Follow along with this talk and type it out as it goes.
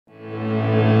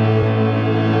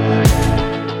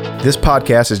This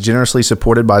podcast is generously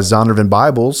supported by Zondervan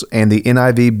Bibles and the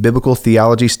NIV Biblical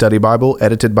Theology Study Bible,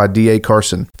 edited by D.A.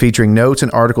 Carson, featuring notes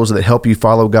and articles that help you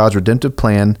follow God's redemptive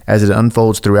plan as it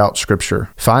unfolds throughout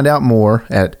Scripture. Find out more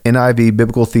at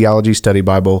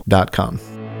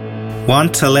NIVBiblicalTheologyStudyBible.com.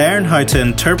 Want to learn how to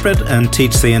interpret and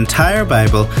teach the entire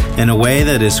Bible in a way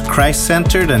that is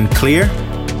Christ-centered and clear?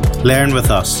 Learn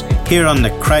with us here on the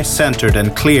Christ-Centered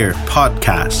and Clear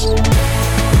podcast.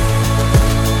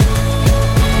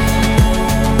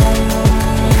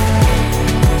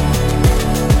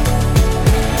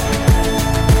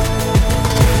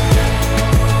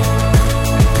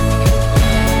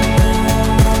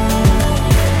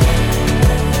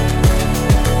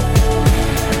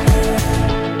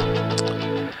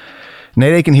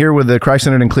 Nate Akin here with the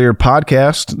Christ-Centered and Clear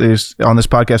podcast. On this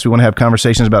podcast, we want to have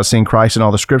conversations about seeing Christ in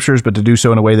all the Scriptures, but to do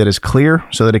so in a way that is clear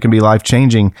so that it can be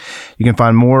life-changing. You can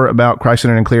find more about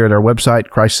Christ-Centered and Clear at our website,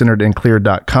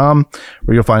 christcenteredandclear.com,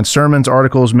 where you'll find sermons,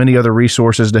 articles, many other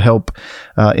resources to help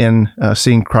in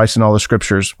seeing Christ in all the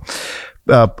Scriptures.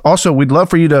 Also, we'd love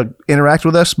for you to interact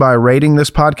with us by rating this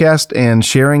podcast and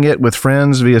sharing it with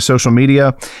friends via social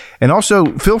media. And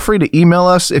also, feel free to email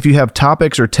us if you have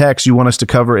topics or texts you want us to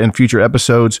cover in future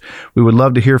episodes. We would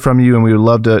love to hear from you, and we would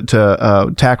love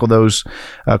to tackle those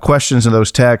questions and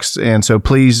those texts. And so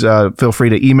please feel free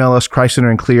to email us,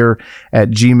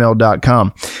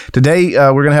 christcenteredandclear@gmail.com.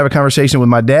 Today, we're going to have a conversation with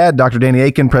my dad, Dr. Danny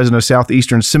Akin, president of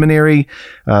Southeastern Seminary.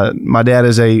 My dad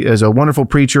is a wonderful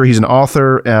preacher. He's an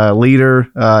author,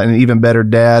 leader, and an even better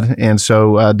dad. And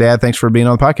so, Dad, thanks for being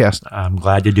on the podcast. I'm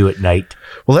glad to do it, Nate.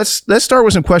 Well, let's start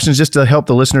with some questions just to help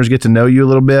the listeners get to know you a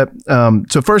little bit.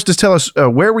 So first, just tell us,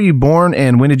 where were you born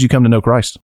and when did you come to know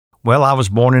Christ? Well, I was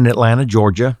born in Atlanta,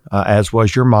 Georgia, as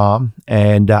was your mom,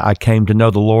 and I came to know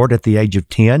the Lord at the age of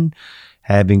 10,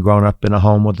 having grown up in a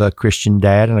home with a Christian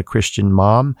dad and a Christian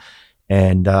mom,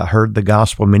 and heard the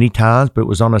gospel many times, but it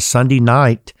was on a Sunday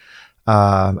night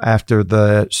after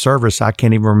the service. I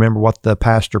can't even remember what the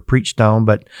pastor preached on,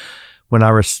 but when I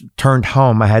returned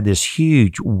home, I had this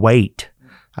huge weight.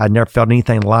 I'd never felt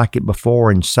anything like it before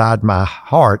inside my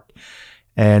heart.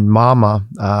 And Mama,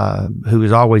 who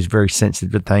is always very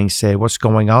sensitive to things, said, "What's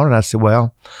going on?" And I said,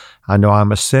 "Well, I know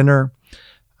I'm a sinner.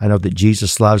 I know that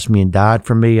Jesus loves me and died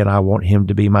for me, and I want him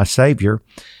to be my Savior."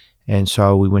 And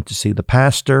so we went to see the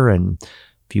pastor, and a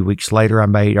few weeks later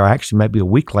maybe a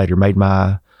week later, made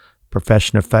my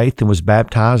profession of faith and was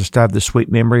baptized. I still have the sweet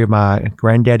memory of my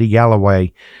granddaddy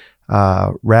Galloway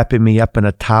wrapping me up in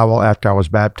a towel after I was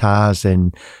baptized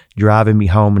and driving me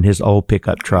home in his old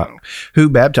pickup truck. Who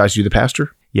baptized you, the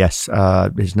pastor? Yes,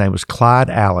 his name was Clyde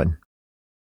Allen.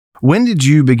 When did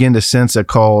you begin to sense a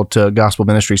call to gospel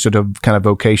ministry, sort of kind of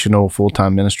vocational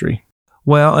full-time ministry?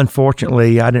 Well,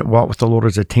 unfortunately, I didn't walk with the Lord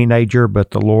as a teenager,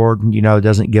 but the Lord,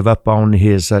 doesn't give up on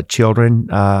his children.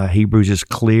 Hebrews is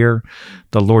clear.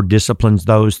 The Lord disciplines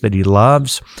those that he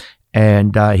loves.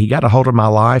 And he got a hold of my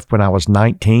life when I was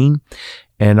 19,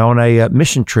 and on a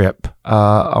mission trip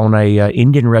on a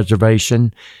Indian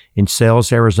reservation in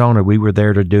Sales, Arizona. We were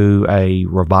there to do a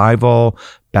revival,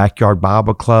 backyard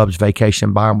Bible clubs,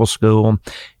 vacation Bible school,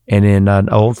 and in an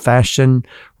old-fashioned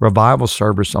revival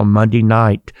service on Monday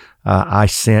night, I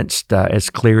sensed, as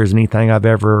clear as anything I've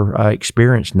ever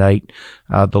experienced, Nate,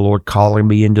 the Lord calling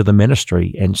me into the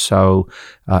ministry. And so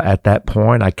at that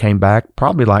point, I came back,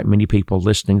 probably like many people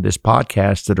listening to this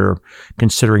podcast that are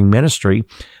considering ministry,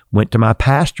 went to my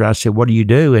pastor. I said, "What do you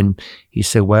do?" And he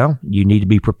said, "Well, you need to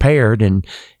be prepared." And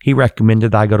he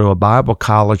recommended I go to a Bible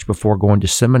college before going to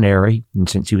seminary. And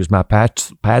since he was my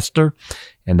pastor,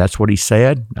 and that's what he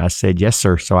said, I said, "Yes,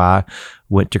 sir." So I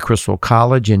went to Crystal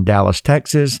College in Dallas,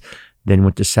 Texas, then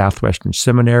went to Southwestern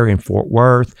Seminary in Fort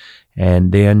Worth,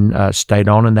 and then stayed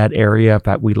on in that area. In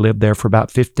fact, we lived there for about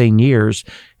 15 years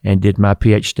and did my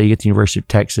PhD at the University of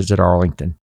Texas at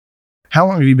Arlington. How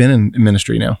long have you been in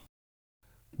ministry now?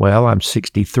 Well, I'm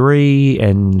 63,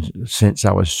 and since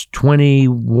I was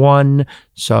 21,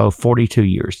 so 42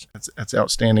 years. That's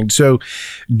outstanding. So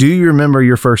do you remember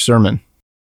your first sermon?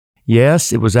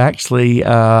 Yes, it was actually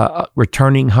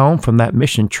returning home from that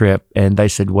mission trip, and they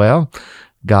said, "Well,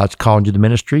 God's called you to the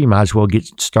ministry. You might as well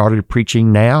get started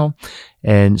preaching now."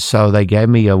 And so they gave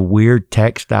me a weird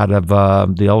text out of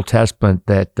the Old Testament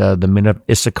that the men of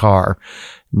Issachar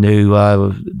knew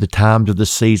the times of the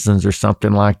seasons or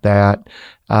something like that.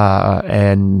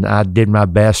 And I did my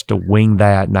best to wing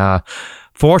that. Now,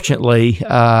 fortunately,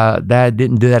 Dad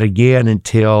didn't do that again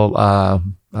until,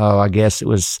 I guess it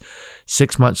was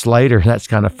 6 months later. That's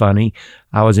kind of funny.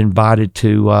 I was invited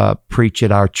to preach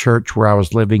at our church where I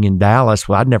was living in Dallas.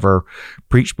 Well, I'd never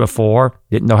preached before,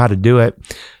 didn't know how to do it.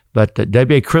 But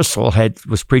W.A. Crystal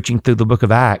was preaching through the book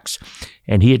of Acts,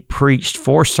 and he had preached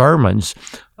 4 sermons,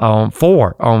 on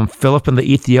Philip and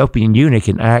the Ethiopian eunuch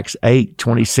in Acts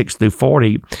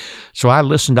 8:26-40. So I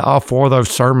listened to all 4 of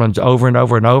those sermons over and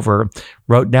over and over,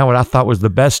 wrote down what I thought was the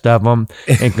best of them,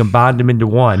 and combined them into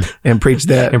one. And preached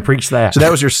that. So that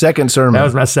was your second sermon. That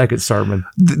was my second sermon.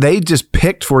 They just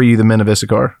picked for you the men of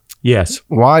Issachar. Yes.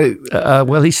 Why?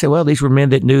 Well, he said, well, these were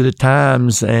men that knew the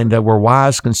times and were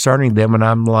wise concerning them. And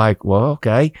I'm like, well,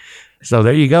 okay. So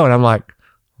there you go. And I'm like,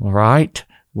 all right.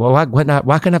 Well, why couldn't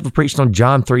I have preached on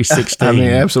John 3:16? I mean,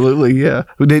 absolutely, yeah.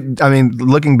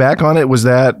 Looking back on it, was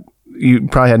that, you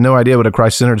probably had no idea what a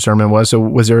Christ-centered sermon was, so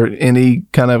was there any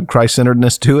kind of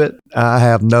Christ-centeredness to it? I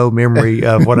have no memory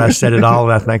of what I said at all,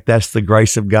 and I think that's the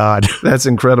grace of God. That's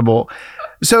incredible.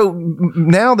 So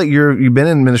now that you've been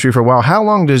in ministry for a while, how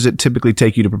long does it typically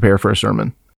take you to prepare for a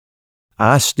sermon?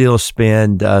 I still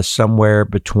spend somewhere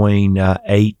between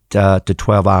 8 to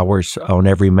 12 hours on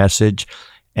every message.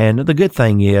 And the good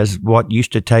thing is, what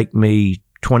used to take me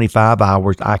 25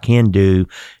 hours, I can do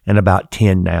in about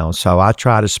 10 now. So I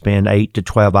try to spend 8 to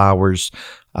 12 hours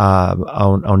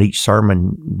on each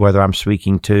sermon, whether I'm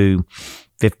speaking to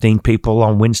 15 people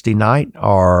on Wednesday night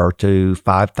or to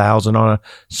 5,000 on a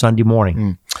Sunday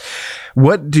morning.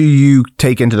 What do you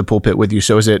take into the pulpit with you?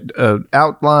 So is it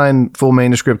outline, full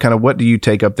manuscript, kind of what do you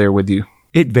take up there with you?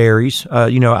 It varies. I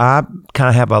kind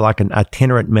of have an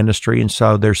itinerant ministry, and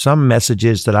so there's some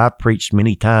messages that I've preached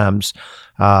many times,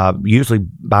 usually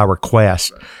by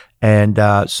request. And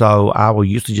so I will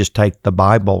usually just take the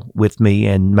Bible with me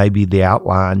and maybe the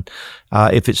outline.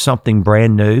 If it's something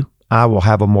brand new, I will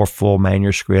have a more full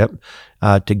manuscript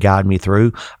to guide me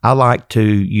through. I like to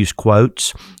use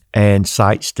quotes and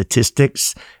cite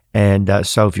statistics. And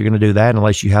so if you're going to do that,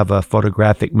 unless you have a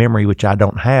photographic memory, which I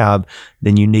don't have,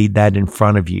 then you need that in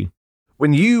front of you.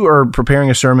 When you are preparing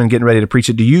a sermon, getting ready to preach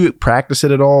it, do you practice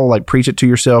it at all? Like preach it to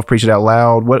yourself, preach it out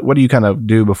loud? What do you kind of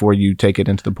do before you take it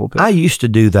into the pulpit? I used to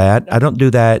do that. I don't do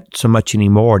that so much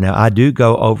anymore. Now, I do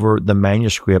go over the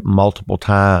manuscript multiple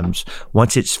times.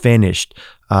 Once it's finished,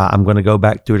 I'm going to go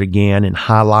back through it again and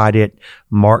highlight it,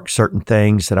 mark certain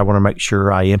things that I want to make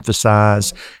sure I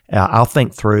emphasize. I'll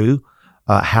think through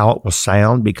how it will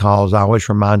sound, because I always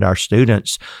remind our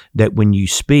students that when you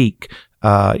speak,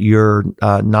 you're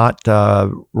not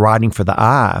writing for the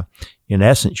eye. In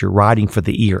essence, you're writing for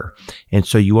the ear. And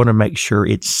so you want to make sure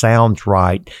it sounds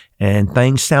right. And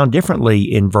things sound differently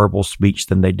in verbal speech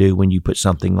than they do when you put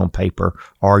something on paper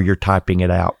or you're typing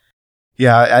it out.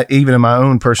 Yeah, even in my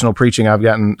own personal preaching, I've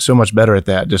gotten so much better at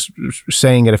that. Just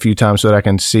saying it a few times so that I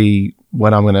can see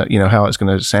what I'm going to, how it's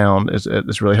going to sound is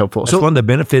really helpful. That's one of the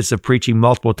benefits of preaching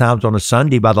multiple times on a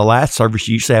Sunday. By the last service,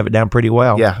 you used to have it down pretty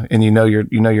well. Yeah, and you know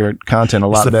your content a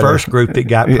lot better. It's the first group that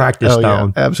got practiced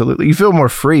on. Absolutely. You feel more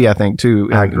free, I think, too,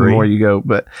 I agree. The more you go.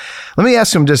 But let me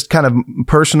ask some just kind of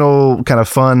personal, kind of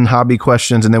fun hobby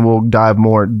questions, and then we'll dive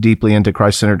more deeply into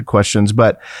Christ-centered questions.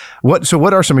 But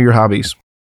what are some of your hobbies?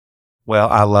 Well,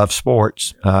 I love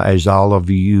sports, as all of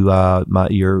you,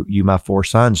 my 4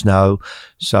 sons know.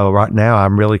 So right now,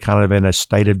 I'm really kind of in a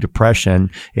state of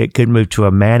depression. It could move to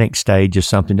a manic stage if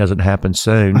something doesn't happen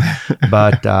soon.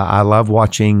 But I love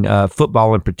watching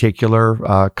football in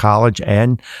particular, college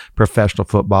and professional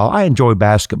football. I enjoy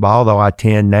basketball, though I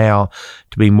tend now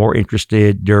to be more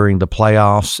interested during the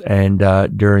playoffs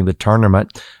and during the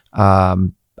tournament.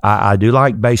 I do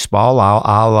like baseball.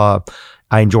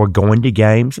 I enjoy going to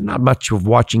games. Not much of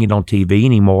watching it on TV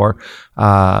anymore,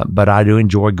 but I do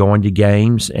enjoy going to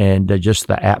games and just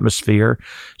the atmosphere.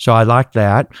 So I like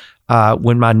that.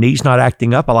 When my knee's not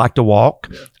acting up, I like to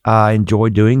walk. I enjoy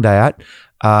doing that.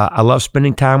 I love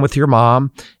spending time with your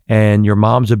mom, and your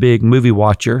mom's a big movie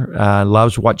watcher,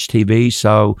 loves to watch TV.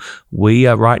 So we,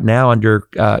 right now under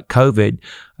COVID,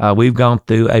 we've gone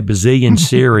through a bazillion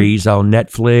series on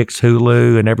Netflix,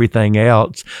 Hulu, and everything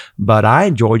else. But I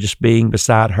enjoy just being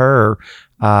beside her.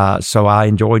 So I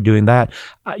enjoy doing that.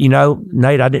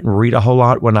 Nate, I didn't read a whole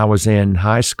lot when I was in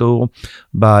high school,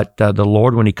 but the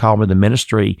Lord, when he called me to the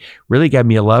ministry, really gave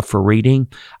me a love for reading.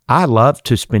 I love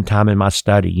to spend time in my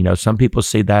study. Some people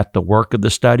see that the work of the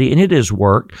study, and it is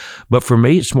work, but for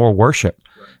me, it's more worship.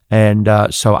 And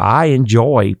so I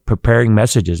enjoy preparing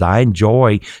messages. I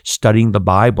enjoy studying the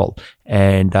Bible.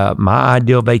 And my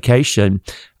ideal vacation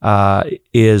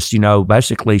is,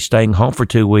 basically staying home for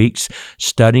 2 weeks,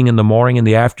 studying in the morning and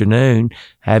the afternoon,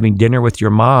 having dinner with your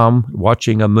mom,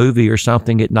 watching a movie or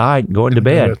something at night, and going to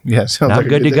bed. Yeah, sounds like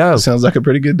good to go. Sounds like a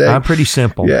pretty good day. I'm pretty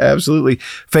simple. Yeah, absolutely.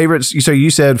 Favorites. So you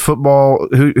said football.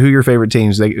 Who your favorite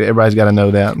teams? Everybody's got to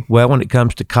know that. Well, when it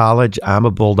comes to college, I'm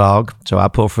a Bulldog, so I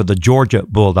pull for the Georgia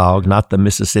Bulldog, not the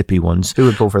Mississippi ones. Who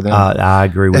would pull for them? I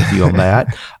agree with you on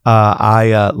that.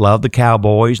 I love the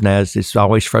Cowboys. Now, it's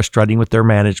always frustrating with their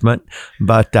management,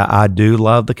 but I do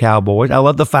love the Cowboys. I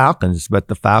love the Falcons, but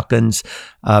the Falcons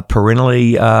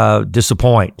perennially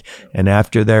disappoint. And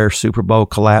after their Super Bowl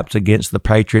collapse against the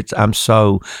Patriots, I'm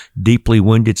so deeply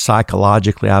wounded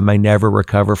psychologically, I may never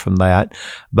recover from that.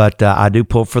 But I do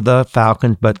pull for the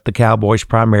Falcons, but the Cowboys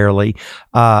primarily.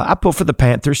 I pull for the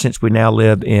Panthers since we now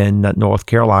live in North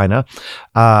Carolina.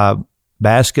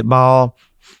 Basketball,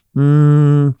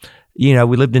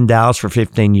 we lived in Dallas for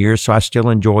 15 years, so I still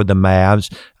enjoy the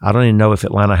Mavs. I don't even know if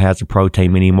Atlanta has a pro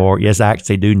team anymore. Yes, I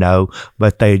actually do know,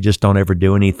 but they just don't ever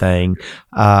do anything.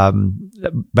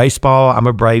 Baseball, I'm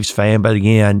a Braves fan, but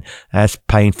again, that's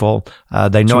painful.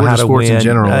 They know how to sports win. In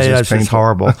general, It's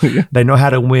horrible. Yeah. They know how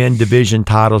to win division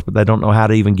titles, but they don't know how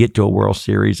to even get to a World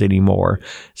Series anymore.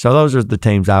 So those are the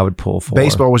teams I would pull for.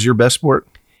 Baseball was your best sport?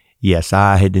 Yes,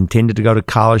 I had intended to go to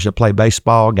college to play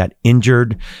baseball, got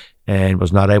injured, and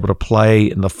was not able to play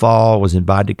in the fall, was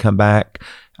invited to come back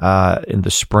in the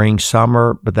spring,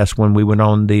 summer, but that's when we went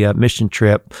on the mission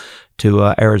trip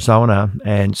to Arizona,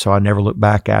 and so I never looked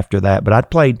back after that. But I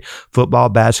played football,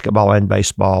 basketball, and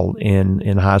baseball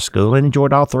in high school and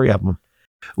enjoyed all three of them.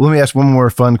 Let me ask one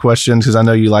more fun question, because I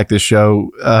know you like this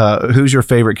show. Who's your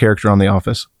favorite character on The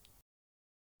Office?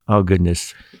 Oh,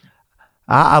 goodness.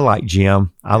 I like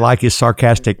Jim. I like his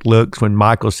sarcastic looks when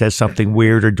Michael says something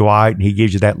weird, or Dwight, and he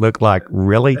gives you that look like,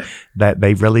 really? That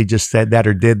they really just said that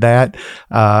or did that?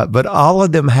 But all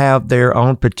of them have their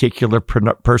own particular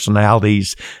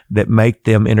personalities that make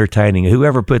them entertaining.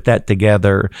 Whoever put that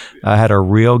together had a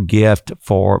real gift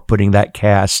for putting that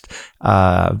cast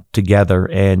together.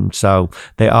 And so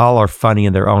they all are funny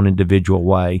in their own individual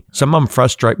way. Some of them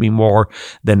frustrate me more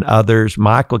than others.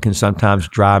 Michael can sometimes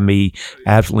drive me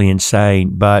absolutely insane.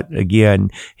 But again,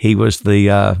 he was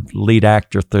the lead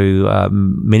actor through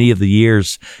many of the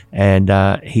years, and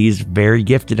he's very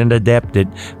gifted and adept at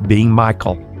being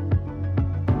Michael.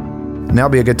 Now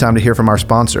would be a good time to hear from our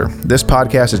sponsor. This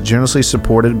podcast is generously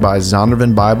supported by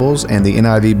Zondervan Bibles and the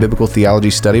NIV Biblical Theology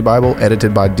Study Bible,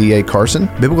 edited by D.A. Carson.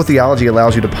 Biblical theology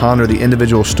allows you to ponder the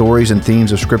individual stories and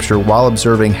themes of Scripture while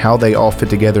observing how they all fit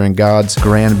together in God's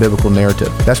grand biblical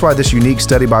narrative. That's why this unique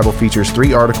study Bible features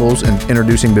 3 articles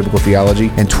introducing biblical theology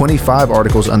and 25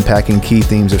 articles unpacking key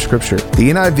themes of Scripture.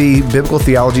 The NIV Biblical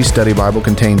Theology Study Bible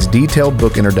contains detailed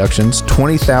book introductions,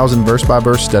 20,000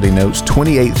 verse-by-verse study notes,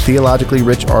 28 theologically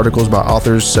rich articles by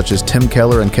authors such as Tim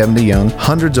Keller and Kevin DeYoung,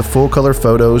 hundreds of full-color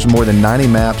photos, more than 90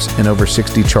 maps, and over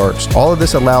 60 charts. All of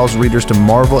this allows readers to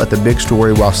marvel at the big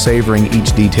story while savoring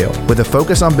each detail. With a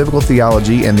focus on biblical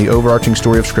theology and the overarching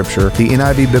story of Scripture, the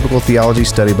NIV Biblical Theology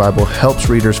Study Bible helps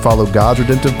readers follow God's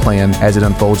redemptive plan as it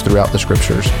unfolds throughout the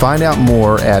Scriptures. Find out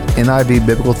more at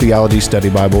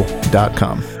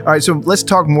nivbiblicaltheologystudybible.com. All right, so let's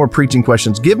talk more preaching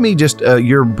questions. Give me just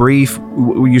your brief,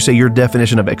 you say your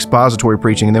definition of expository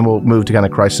preaching, and then we'll move to kind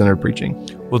of Christ-centered preaching.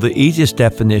 Well, the easiest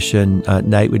definition,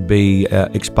 Nate, would be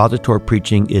expository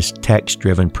preaching is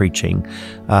text-driven preaching.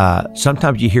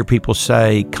 Sometimes you hear people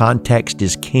say context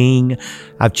is king.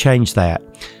 I've changed that.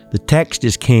 The text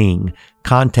is king,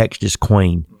 context is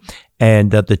queen.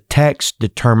 And the text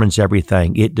determines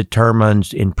everything. It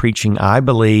determines in preaching, I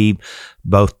believe,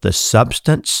 both the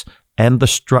substance and the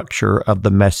structure of the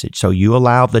message. So you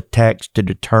allow the text to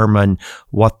determine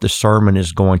what the sermon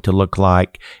is going to look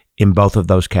like in both of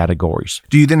those categories.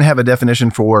 Do you then have a definition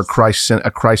for a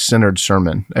Christ-centered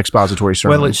sermon, expository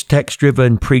sermon? Well, it's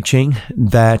text-driven preaching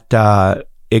that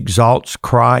exalts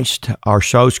Christ or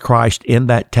shows Christ in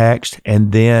that text,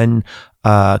 and then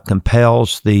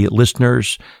compels the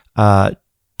listeners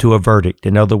to a verdict.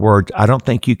 In other words, I don't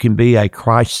think you can be a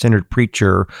Christ-centered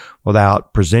preacher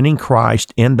without presenting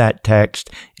Christ in that text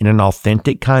in an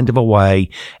authentic kind of a way,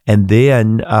 and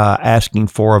then asking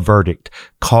for a verdict,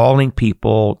 calling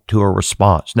people to a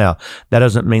response. Now, that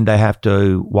doesn't mean they have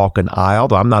to walk an aisle,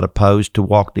 though I'm not opposed to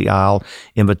walk the aisle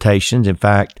invitations. In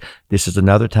fact, this is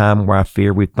another time where I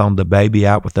fear we've thrown the baby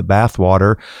out with the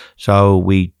bathwater. So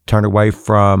we turn away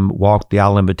from walk the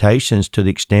aisle invitations to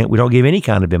the extent we don't give any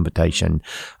kind of invitation.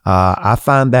 I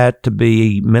find that to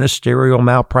be ministerial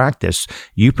malpractice.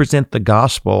 You present present the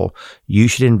gospel, you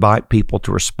should invite people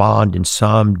to respond in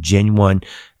some genuine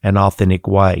and authentic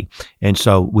way. And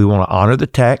so we want to honor the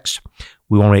text.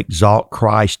 We want to exalt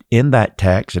Christ in that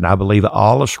text, and I believe that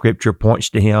all of Scripture points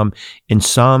to Him in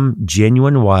some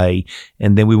genuine way,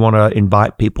 and then we want to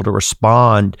invite people to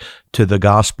respond to the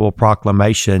gospel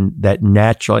proclamation that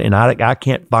naturally, and I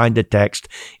can't find a text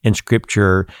in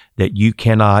Scripture that you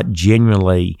cannot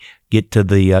genuinely get to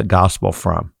the gospel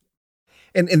from.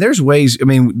 And there's ways, I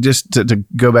mean, just to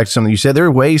go back to something you said, there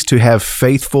are ways to have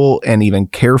faithful and even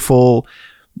careful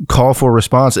call for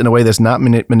response in a way that's not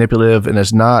manipulative and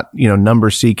it's not, number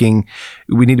seeking.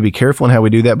 We need to be careful in how we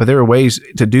do that, but there are ways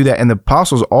to do that. And the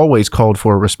apostles always called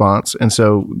for a response. And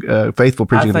so faithful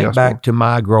preaching of the gospel. I think back to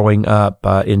my growing up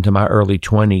into my early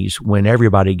 20s when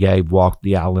everybody gave walk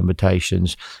the aisle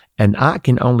invitations. And I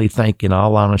can only think, in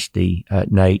all honesty,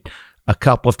 Nate, a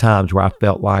couple of times where I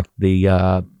felt like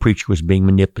the preacher was being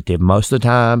manipulative. Most of the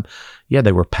time,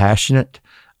 they were passionate.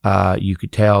 You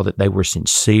could tell that they were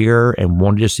sincere and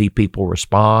wanted to see people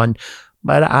respond.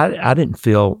 But I didn't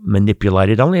feel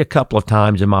manipulated. Only a couple of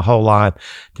times in my whole life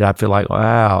did I feel like,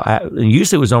 wow. And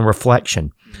usually it was on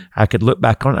reflection. I could look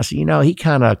back on it and I said, he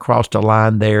kind of crossed a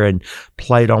line there and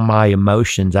played on my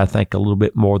emotions, I think, a little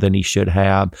bit more than he should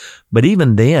have. But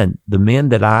even then, the men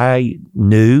that I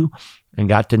knew and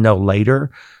got to know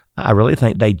later, I really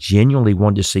think they genuinely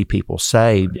wanted to see people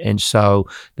saved. And so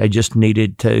they just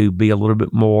needed to be a little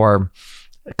bit more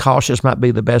cautious, might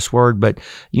be the best word. But,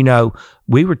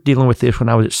 we were dealing with this when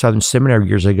I was at Southern Seminary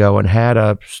years ago and had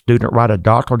a student write a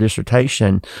doctoral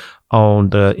dissertation on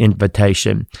the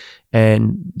invitation.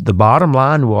 And the bottom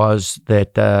line was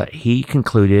that he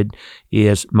concluded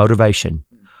is motivation.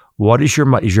 What is your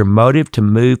motive to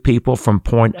move people from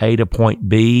point A to point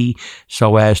B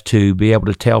so as to be able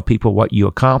to tell people what you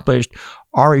accomplished?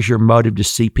 Or is your motive to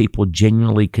see people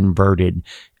genuinely converted?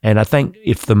 And I think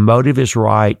if the motive is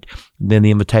right, then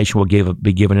the invitation will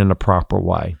be given in a proper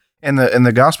way. And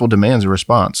the gospel demands a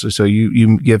response. So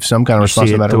you give some kind of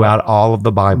response no matter throughout all of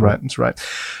the Bible. Right, that's right.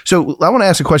 So I want to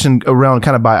ask a question around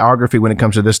kind of biography when it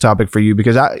comes to this topic for you,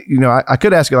 because I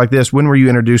could ask it like this: when were you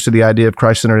introduced to the idea of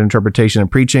Christ-centered interpretation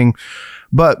and preaching?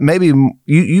 But maybe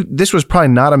this was probably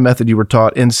not a method you were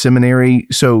taught in seminary.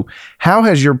 So how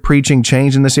has your preaching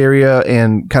changed in this area,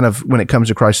 and kind of when it comes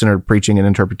to Christ-centered preaching and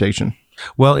interpretation?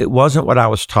 Well, it wasn't what I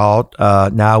was taught.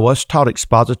 Now, I was taught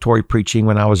expository preaching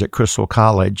when I was at Crystal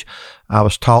College. I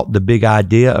was taught the big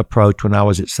idea approach when I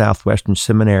was at Southwestern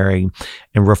Seminary.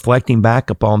 And reflecting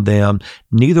back upon them,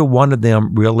 neither one of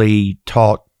them really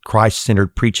taught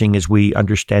Christ-centered preaching as we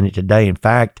understand it today. In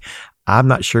fact, I'm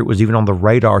not sure it was even on the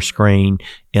radar screen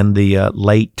in the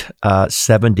late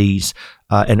 70s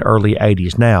and early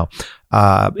 80s. Now,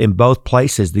 in both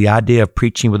places, the idea of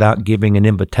preaching without giving an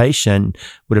invitation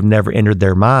would have never entered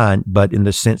their mind. But in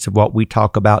the sense of what we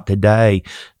talk about today,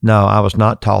 no, I was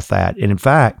not taught that. And in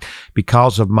fact,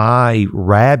 because of my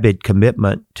rabid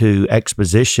commitment to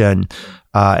exposition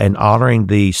and honoring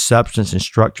the substance and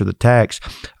structure of the text,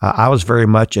 I was very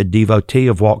much a devotee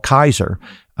of Walt Kaiser.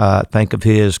 Think of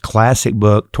his classic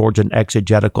book, Towards an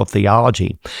Exegetical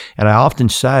Theology. And I often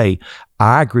say,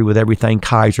 I agree with everything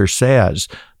Kaiser says.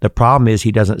 The problem is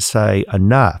he doesn't say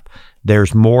enough.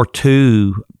 There's more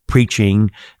to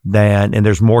preaching and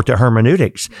there's more to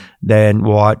hermeneutics than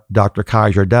what Dr.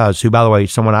 Kaiser does, who, by the way,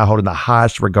 is someone I hold in the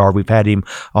highest regard. We've had him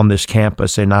on this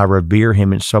campus and I revere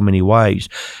him in so many ways.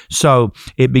 So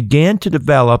it began to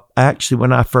develop actually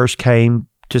when I first came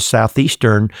to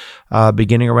Southeastern,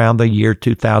 beginning around the year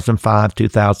 2005,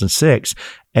 2006.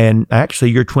 And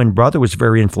actually, your twin brother was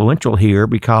very influential here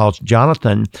because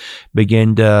Jonathan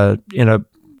began to, in a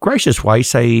gracious way,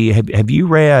 say, have you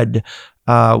read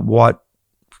what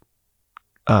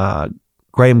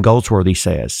Graham Goldsworthy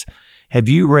says? Have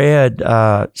you read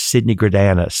Sidney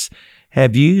Greidanus?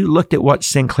 Have you looked at what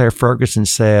Sinclair Ferguson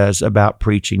says about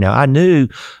preaching? Now, I knew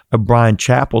of Brian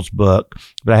Chappell's book,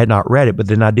 but I had not read it. But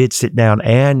then I did sit down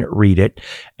and read it.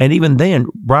 And even then,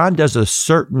 Brian does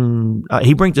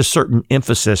he brings a certain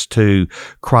emphasis to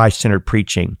Christ-centered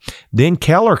preaching. Then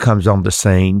Keller comes on the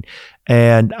scene,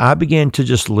 and I began to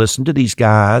just listen to these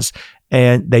guys,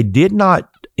 and they did not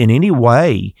in any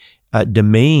way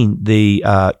demean the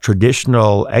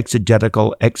traditional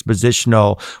exegetical,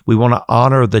 expositional. We want to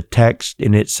honor the text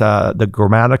in its the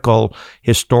grammatical,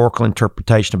 historical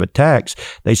interpretation of a text.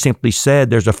 They simply said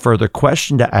there's a further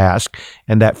question to ask,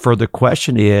 and that further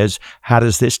question is, how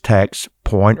does this text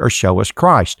point or show us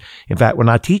Christ? In fact, when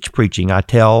I teach preaching, I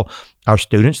tell our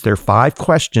students there are 5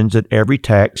 questions that every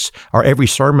text or every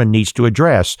sermon needs to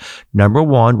address. Number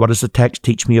 1, what does the text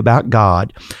teach me about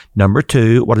God? Number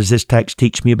 2, what does this text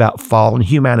teach me about fallen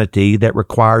humanity that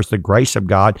requires the grace of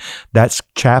God? That's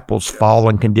Chapel's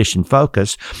fallen condition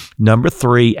focus. Number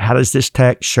 3, how does this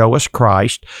text show us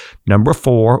Christ? Number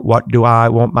 4, what do I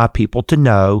want my people to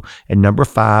know? And number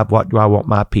 5, what do I want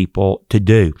my people to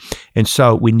do? And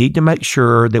so we need to make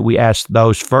sure that we ask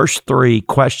those first 3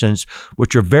 questions,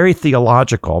 which are very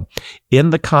theological, in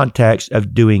the context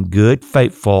of doing good,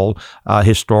 faithful,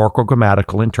 historical,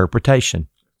 grammatical interpretation.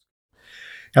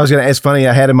 I was going to, it's funny,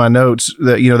 I had in my notes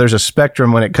that, there's a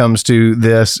spectrum when it comes to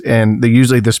this, and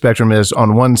usually the spectrum is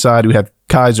on one side we have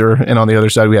Kaiser, and on the other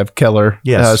side we have Keller.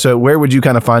 Yes. So where would you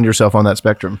kind of find yourself on that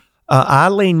spectrum? I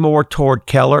lean more toward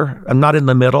Keller. I'm not in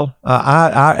the middle.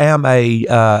 I am a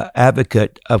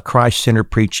advocate of Christ-centered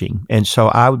preaching, and so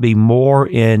I would be more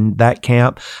in that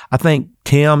camp. I think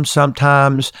Tim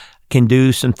sometimes can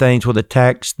do some things with a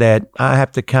text that I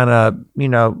have to kind of,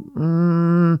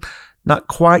 not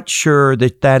quite sure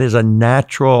that is a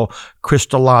natural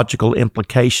Christological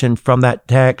implication from that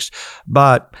text,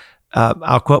 but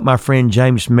I'll quote my friend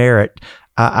James Merritt.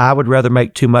 I would rather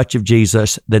make too much of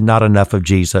Jesus than not enough of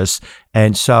Jesus.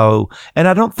 And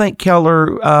I don't think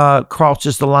Keller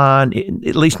crosses the line,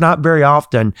 at least not very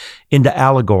often, into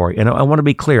allegory. And I want to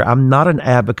be clear, I'm not an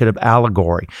advocate of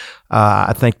allegory.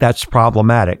 I think that's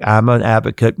problematic. I'm an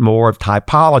advocate more of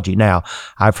typology. Now,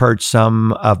 I've heard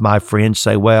some of my friends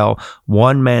say, well,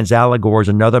 one man's allegory is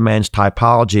another man's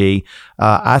typology.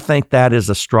 I think that is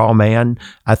a straw man.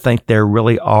 I think there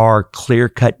really are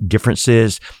clear-cut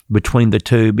differences between the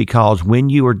two, because when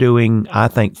you are doing, I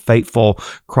think, faithful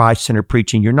Christ-centered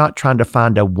preaching, you're not trying to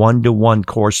find a one-to-one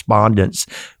correspondence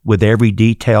with every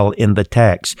detail in the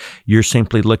text. You're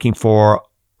simply looking for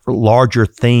larger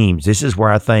themes. This is where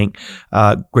I think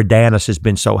Gradanus has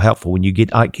been so helpful. When you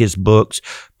get like his books,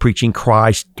 preaching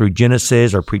Christ through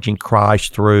Genesis or preaching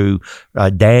Christ through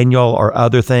Daniel or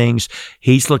other things,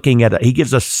 he's looking at he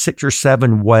gives us 6 or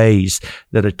 7 ways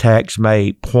that a text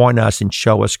may point us and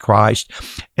show us Christ.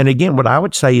 And again, what I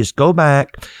would say is go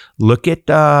back, look at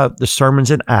the sermons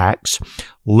in Acts,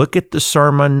 look at the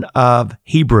sermon of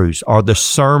Hebrews, or the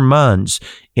sermons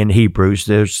in Hebrews.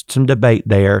 There's some debate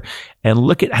there. And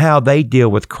look at how they deal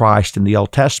with Christ in the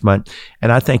Old Testament.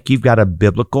 And I think you've got a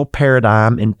biblical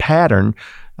paradigm and pattern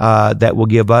that will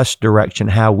give us direction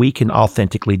how we can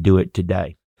authentically do it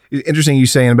today. Interesting you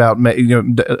saying about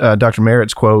Dr.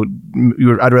 Merritt's quote.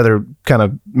 I'd rather kind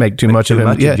of make too much of him.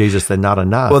 Of Jesus than not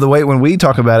enough. Well, the way when we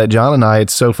talk about it, John and I,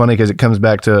 it's so funny because it comes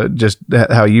back to just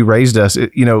how you raised us.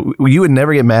 You would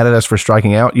never get mad at us for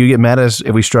striking out. You get mad at us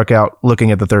if we struck out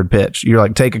looking at the third pitch. You're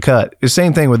like, take a cut. It's the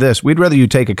same thing with this. We'd rather you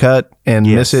take a cut and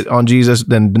miss it on Jesus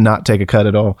than not take a cut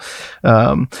at all.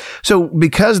 So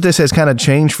because this has kind of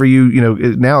changed for you,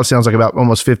 now it sounds like about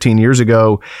almost 15 years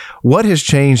ago. What has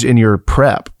changed in your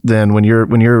prep then when you're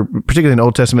particularly in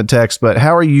Old Testament text, but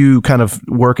how are you kind of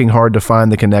working hard to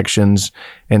find the connections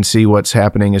and see what's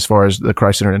happening as far as the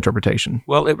Christ-centered interpretation?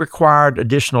 Well, it required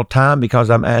additional time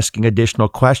because I'm asking additional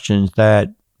questions that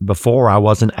before I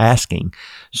wasn't asking.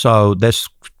 So this,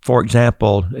 for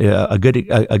example, a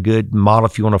good model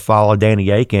if you want to follow Danny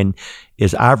Akin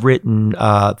is I've written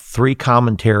 3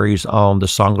 commentaries on the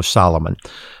Song of Solomon.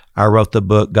 I wrote the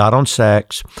book God on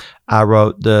Sex. I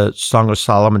wrote the Song of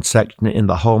Solomon section in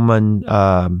the Holman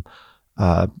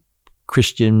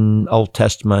Christian Old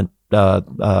Testament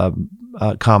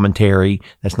commentary.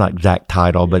 That's not exact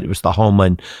title, but it was the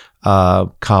Holman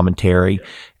commentary.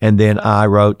 And then I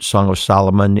wrote Song of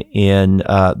Solomon in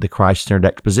the Christ-centered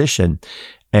exposition.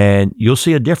 And you'll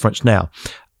see a difference now.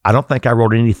 I don't think I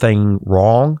wrote anything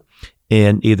wrong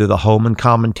in either the Holman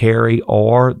commentary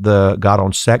or the God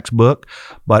on Sex book,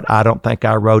 but I don't think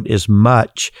I wrote as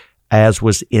much as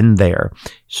was in there.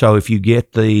 So if you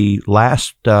get the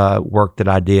last work that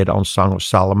I did on Song of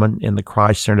Solomon in the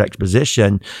Christ-centered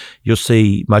exposition, you'll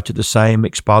see much of the same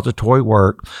expository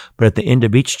work, but at the end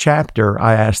of each chapter,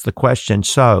 I ask the question,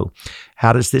 so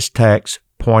how does this text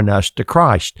point us to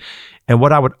Christ? And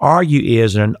what I would argue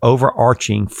is an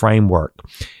overarching framework.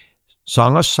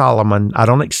 Song of Solomon, I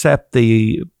don't accept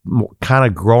the kind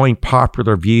of growing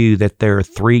popular view that there are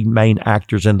 3 main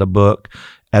actors in the book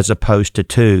as opposed to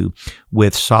 2,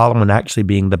 with Solomon actually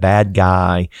being the bad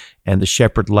guy and the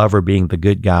shepherd lover being the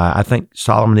good guy. I think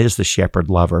Solomon is the shepherd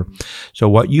lover. So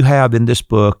what you have in this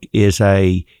book is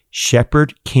a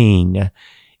shepherd king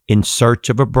in search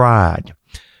of a bride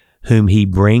whom he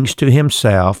brings to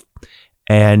himself,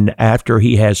 and after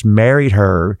he has married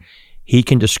her, he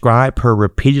can describe her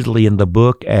repeatedly in the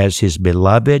book as his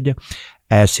beloved,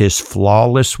 as his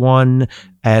flawless one,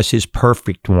 as his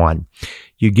perfect one.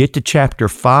 You get to chapter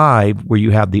 5, where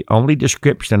you have the only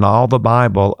description in all the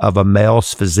Bible of a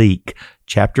male's physique,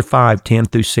 chapter 5, 10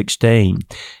 through 16.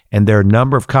 And there are a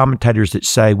number of commentators that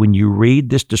say when you read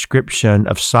this description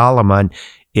of Solomon,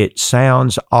 it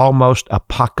sounds almost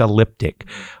apocalyptic.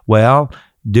 Well,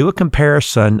 do a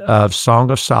comparison of Song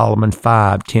of Solomon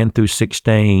 5, 10 through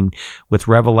 16 with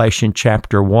Revelation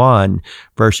chapter 1,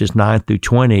 verses 9 through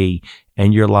 20,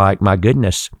 and you're like, my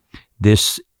goodness,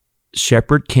 this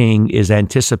shepherd king is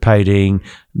anticipating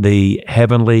the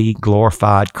heavenly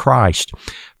glorified Christ.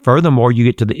 Furthermore, you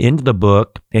get to the end of the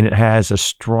book, and it has a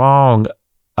strong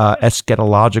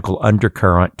eschatological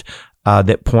undercurrent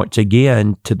that points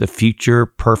again to the future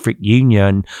perfect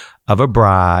union of a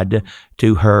bride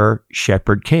to her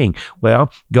shepherd king.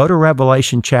 Well, go to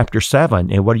Revelation chapter 7,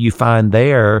 and what do you find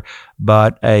there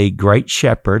but a great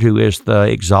shepherd who is the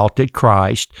exalted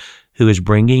Christ, who is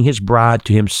bringing his bride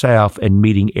to himself and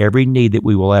meeting every need that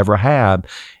we will ever have.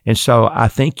 And so I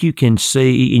think you can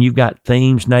see, and you've got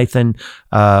themes, Nathan,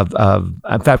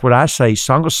 in fact, what I say,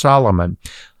 Song of Solomon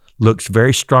looks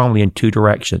very strongly in two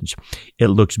directions. It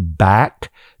looks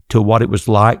back to what it was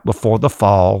like before the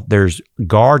fall. There's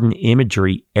garden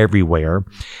imagery everywhere.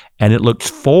 And it looks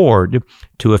forward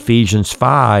to Ephesians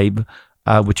 5,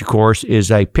 which, of course,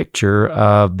 is a picture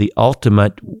of the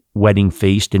ultimate wedding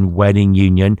feast and wedding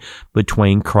union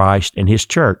between Christ and his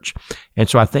church. And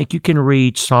so I think you can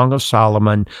read Song of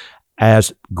Solomon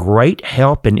as great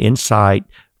help and insight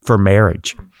for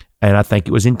marriage. And I think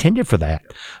it was intended for that.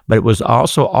 But it was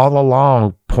also all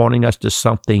along pointing us to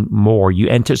something more. You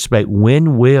anticipate,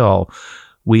 when will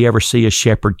we ever see a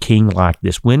shepherd king like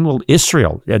this? When will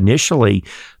Israel, initially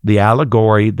the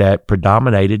allegory that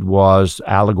predominated was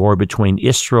allegory between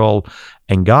Israel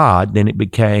and God, then it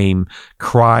became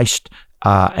Christ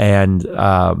and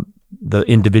the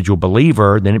individual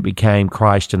believer, then it became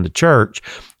Christ and the church.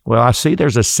 Well, I see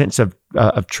there's a sense of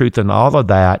truth in all of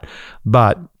that,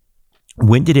 but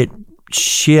when did it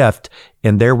shift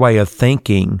in their way of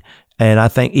thinking? And I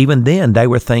think even then they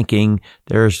were thinking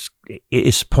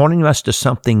it's pointing us to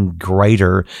something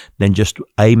greater than just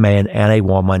a man and a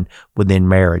woman within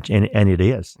marriage. And it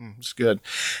is. It's good.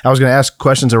 I was going to ask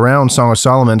questions around Song of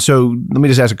Solomon. So let me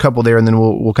just ask a couple there, and then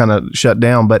we'll kind of shut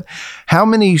down. But how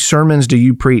many sermons do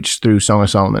you preach through Song of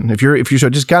Solomon? If you're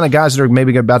just kind of guys that are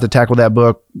maybe about to tackle that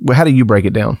book, how do you break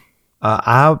it down?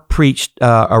 I preached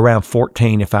around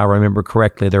 14, if I remember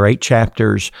correctly. There are 8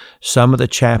 chapters. Some of the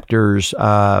chapters,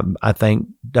 I think,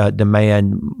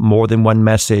 demand more than one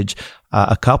message.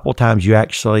 A couple times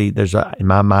there's in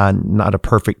my mind, not a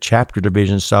perfect chapter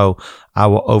division, so I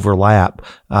will overlap.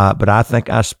 But I think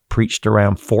I preached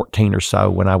around 14 or so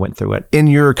when I went through it. In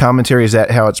your commentary, is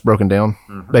that how it's broken down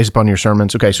based upon your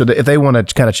sermons? Okay, so if they want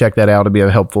to kind of check that out, it'd be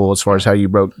helpful as far as how you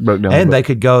broke down. And they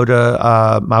could go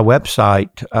to my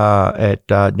website at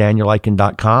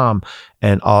danielakin.com,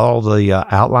 and all the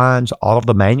outlines, all of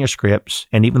the manuscripts,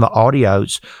 and even the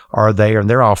audios are there, and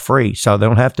they're all free, so they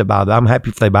don't have to buy them. I'm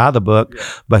happy if they buy the book,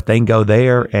 but they can go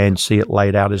there and see it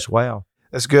laid out as well.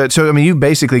 That's good. So, I mean, you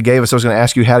basically gave us, I was going to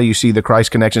ask you, how do you see the Christ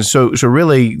connection? So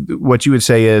really what you would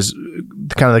say is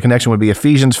kind of the connection would be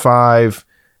Ephesians 5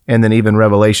 and then even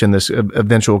Revelation, this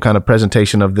eventual kind of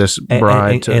presentation of this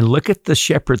bride. And look at the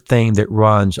shepherd theme that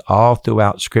runs all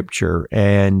throughout Scripture,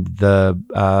 and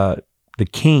the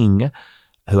king,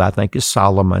 who I think is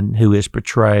Solomon, who is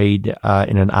portrayed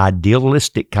in an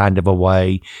idealistic kind of a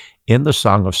way in the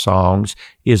Song of Songs,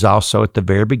 is also at the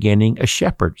very beginning a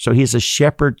shepherd. So he's a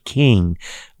shepherd king.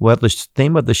 Well, the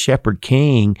theme of the shepherd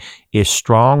king is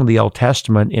strong in the Old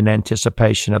Testament in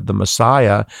anticipation of the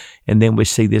Messiah. And then we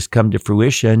see this come to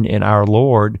fruition in our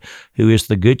Lord, who is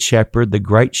the good shepherd, the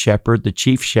great shepherd, the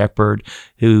chief shepherd,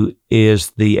 who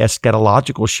is the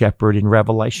eschatological shepherd in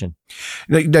Revelation.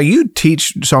 Now you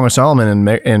teach Song of Solomon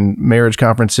in marriage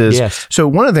conferences. Yes. So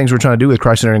one of the things we're trying to do with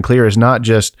Christ-centered and Clear is not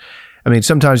just, I mean,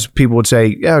 sometimes people would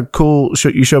say, yeah, cool,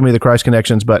 you showed me the Christ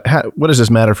connections, but what does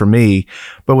this matter for me?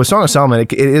 But with Song of Solomon,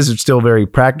 it is still very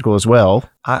practical as well.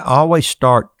 I always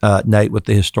start, Nate, with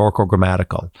the historical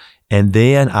grammatical, and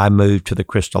then I move to the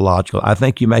Christological. I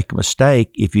think you make a mistake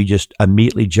if you just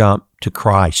immediately jump to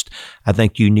Christ. I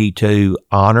think you need to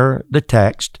honor the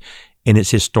text in its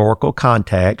historical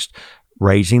context,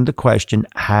 raising the question,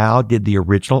 how did the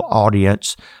original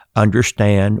audience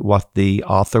understand what the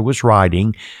author was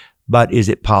writing? But is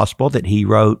it possible that he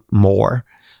wrote more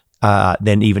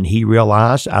than even he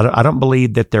realized? I don't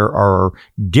believe that there are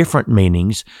different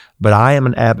meanings, but I am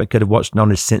an advocate of what's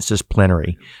known as sensus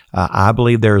plenary. I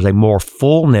believe there is a more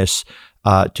fullness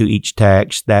to each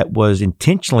text that was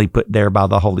intentionally put there by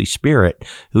the Holy Spirit,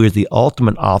 who is the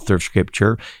ultimate author of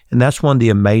Scripture. And that's one of the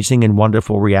amazing and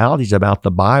wonderful realities about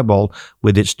the Bible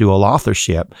with its dual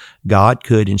authorship. God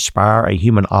could inspire a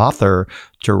human author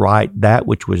to write that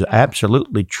which was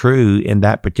absolutely true in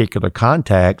that particular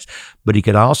context, but he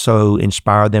could also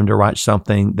inspire them to write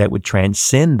something that would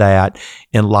transcend that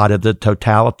in light of the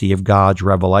totality of God's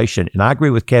revelation. And I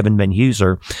agree with Kevin Van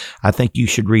Heuser. I think you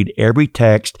should read every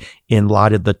text in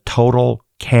light of the total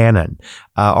canon,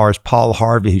 or as Paul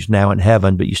Harvey, who's now in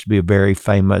heaven, but used to be a very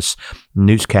famous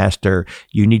newscaster,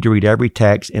 you need to read every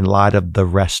text in light of the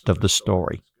rest of the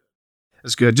story.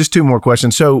 That's good. Just two more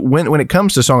questions. So when it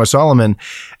comes to Song of Solomon,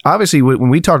 obviously when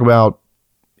we talk about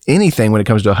anything, when it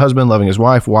comes to a husband loving his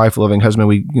wife, wife loving husband,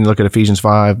 we can look at Ephesians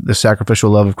 5, the sacrificial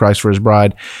love of Christ for his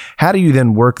bride. How do you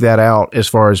then work that out as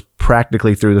far as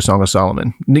practically through the Song of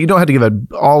Solomon? You don't have to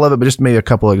give all of it, but just maybe a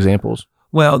couple of examples.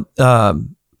 Well,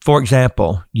 for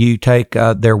example, you take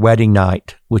their wedding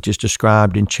night, which is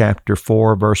described in chapter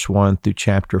 4, verse 1 through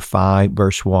chapter 5,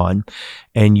 verse 1,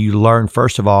 and you learn,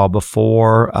 first of all,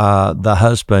 before the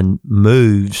husband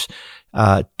moves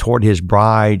toward his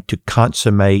bride to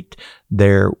consummate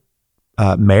their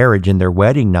marriage and their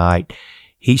wedding night,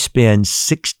 he spends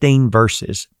 16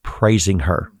 verses praising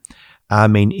her. I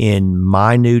mean, in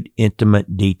minute,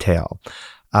 intimate detail.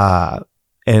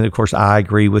 And of course, I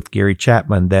agree with Gary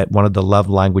Chapman that one of the love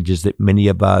languages that many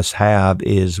of us have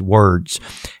is words.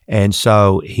 And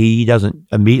so he doesn't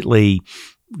immediately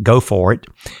go for it.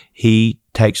 He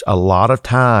takes a lot of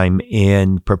time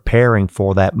in preparing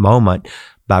for that moment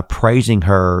by praising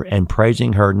her, and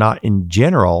praising her not in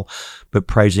general, but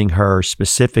praising her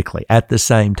specifically. At the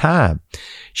same time,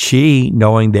 she,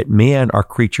 knowing that men are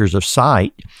creatures of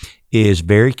sight, is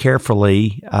very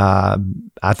carefully,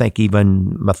 I think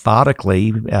even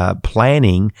methodically,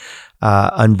 planning,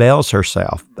 unveils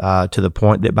herself to the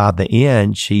point that by the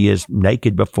end, she is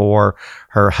naked before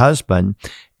her husband.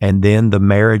 And then the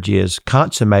marriage is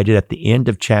consummated at the end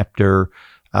of chapter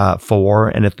 4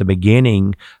 and at the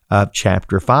beginning of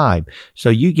chapter 5. So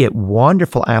you get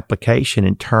wonderful application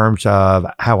in terms of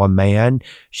how a man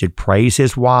should praise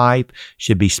his wife,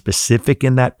 should be specific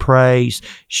in that praise,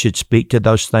 should speak to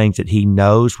those things that he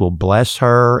knows will bless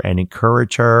her and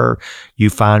encourage her. You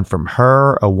find from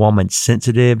her a woman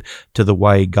sensitive to the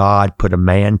way God put a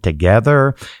man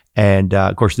together. And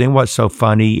of course, then what's so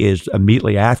funny is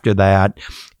immediately after that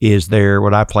is there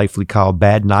what I playfully call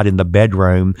Bad Night in the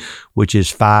Bedroom, which is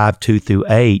 5, 2 through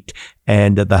 8.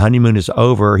 And the honeymoon is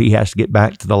over. He has to get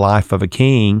back to the life of a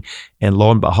king. And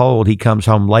lo and behold, he comes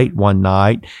home late one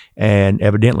night, and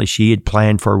evidently she had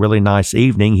planned for a really nice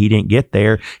evening. He didn't get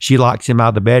there. She locks him out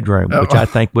of the bedroom, which I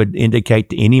think would indicate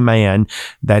to any man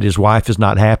that his wife is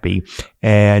not happy.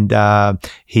 And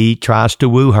he tries to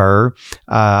woo her,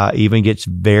 even gets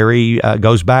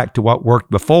goes back to what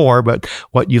worked before. But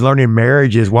what you learn in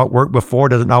marriage is what worked before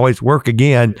doesn't always work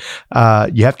again.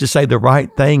 You have to say the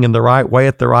right thing in the right way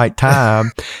at the right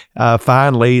time.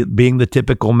 Finally, being the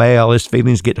typical male, his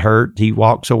feelings get hurt. He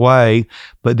walks away.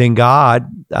 But then God,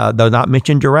 though not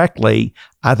mentioned directly,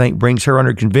 I think brings her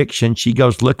under conviction. She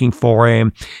goes looking for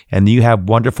him, and you have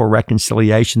wonderful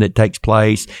reconciliation that takes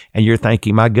place, and you're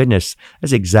thinking, my goodness,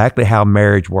 that's exactly how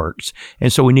marriage works.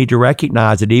 And so we need to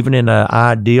recognize that even in an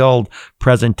ideal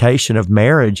presentation of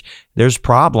marriage, there's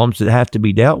problems that have to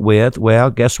be dealt with. Well,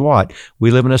 guess what?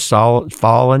 We live in a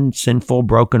fallen, sinful,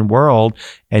 broken world,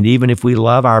 and even if we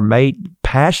love our mate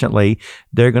passionately,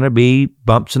 there are going to be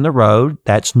bumps in the road.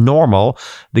 That's normal.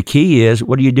 The key is,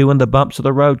 what do you do when the bumps of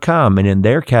the road come? And in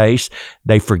their case,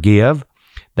 they forgive,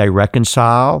 they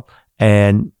reconcile,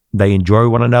 and they enjoy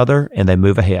one another, and they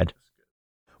move ahead.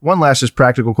 One last just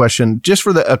practical question, just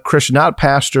for a Christian, not a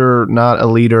pastor, not a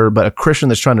leader, but a Christian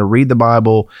that's trying to read the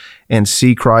Bible and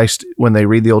see Christ when they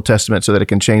read the Old Testament so that it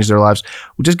can change their lives.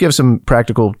 We'll just give some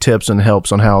practical tips and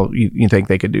helps on how you think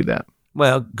they could do that.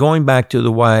 Well, going back to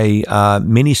the way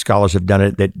many scholars have done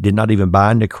it that did not even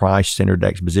buy into Christ-centered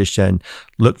exposition,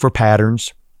 look for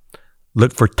patterns,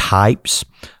 look for types,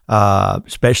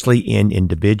 especially in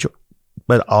individual,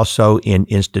 but also in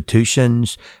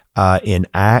institutions, in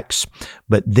Acts.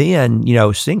 But then,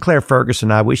 Sinclair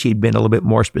Ferguson, I wish he'd been a little bit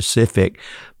more specific,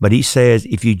 but he says,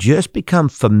 if you just become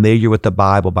familiar with the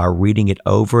Bible by reading it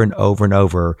over and over and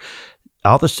over,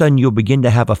 all of a sudden you'll begin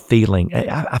to have a feeling.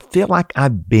 I feel like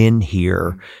I've been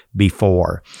here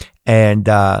before. And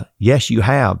yes, you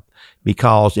have,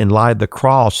 because in light of the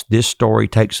cross, this story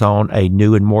takes on a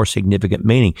new and more significant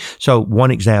meaning. So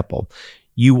one example,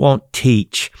 you won't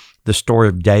teach the story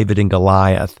of David and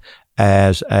Goliath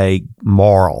as a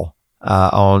moral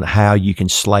on how you can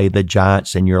slay the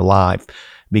giants in your life.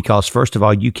 because first of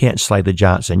all, you can't slay the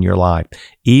giants in your life.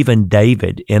 Even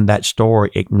David in that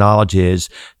story acknowledges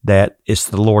that it's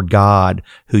the Lord God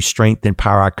whose strength and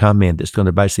power I come in that's going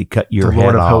to basically cut your head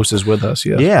off. The Lord of hosts is with us.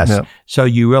 Yes. Yeah. So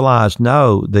you realize,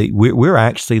 no, we're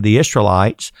actually the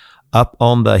Israelites up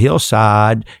on the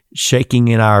hillside, shaking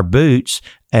in our boots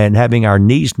and having our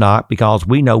knees knocked because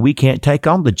we know we can't take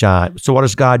on the giant. So what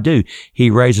does God do? He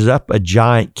raises up a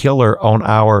giant killer on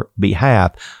our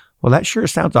behalf. Well, that sure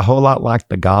sounds a whole lot like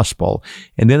the gospel.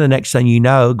 And then the next thing you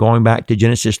know, going back to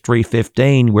Genesis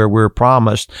 3:15, where we're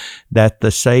promised that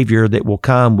the Savior that will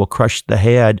come will crush the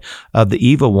head of the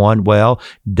evil one. Well,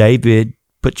 David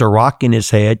puts a rock in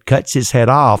his head, cuts his head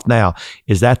off. Now,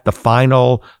 is that the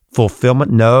final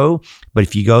fulfillment? No. But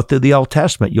if you go through the Old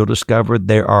Testament, you'll discover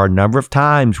there are a number of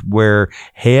times where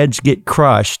heads get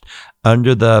crushed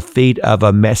under the feet of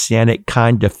a messianic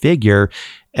kind of figure.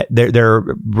 There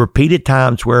are repeated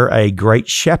times where a great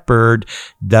shepherd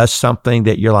does something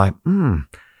that you're like,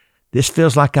 this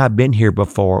feels like I've been here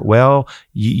before. Well,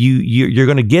 you're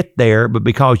going to get there, but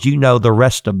because you know the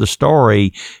rest of the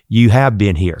story, you have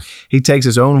been here. He takes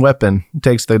his own weapon,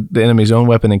 takes the enemy's own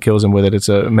weapon and kills him with it. It's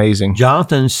amazing.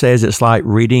 Jonathan says it's like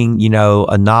reading,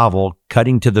 a novel,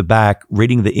 cutting to the back,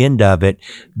 reading the end of it,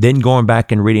 then going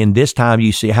back and reading. And this time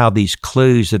you see how these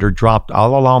clues that are dropped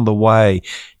all along the way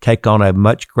take on a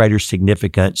much greater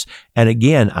significance. And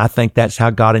again, I think that's how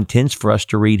God intends for us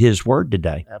to read his word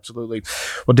today. Absolutely.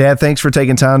 Well, Dad, thanks for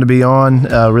taking time to be on.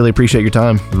 Really appreciate your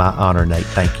time. My honor, Nate.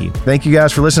 Thank you. Thank you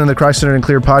guys for listening to the Christ-Centered and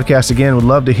Clear podcast. Again, would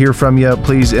love to hear from you.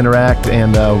 Please interact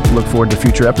and look forward to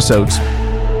future episodes.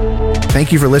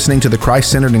 Thank you for listening to the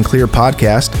Christ-Centered and Clear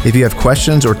podcast. If you have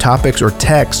questions or topics or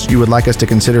texts you would like us to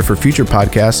consider for future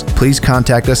podcasts, please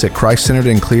contact us at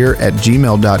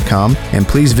christcenteredandclear@gmail.com, and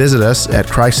please visit us at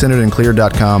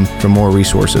christcenteredandclear.com for more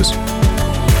resources.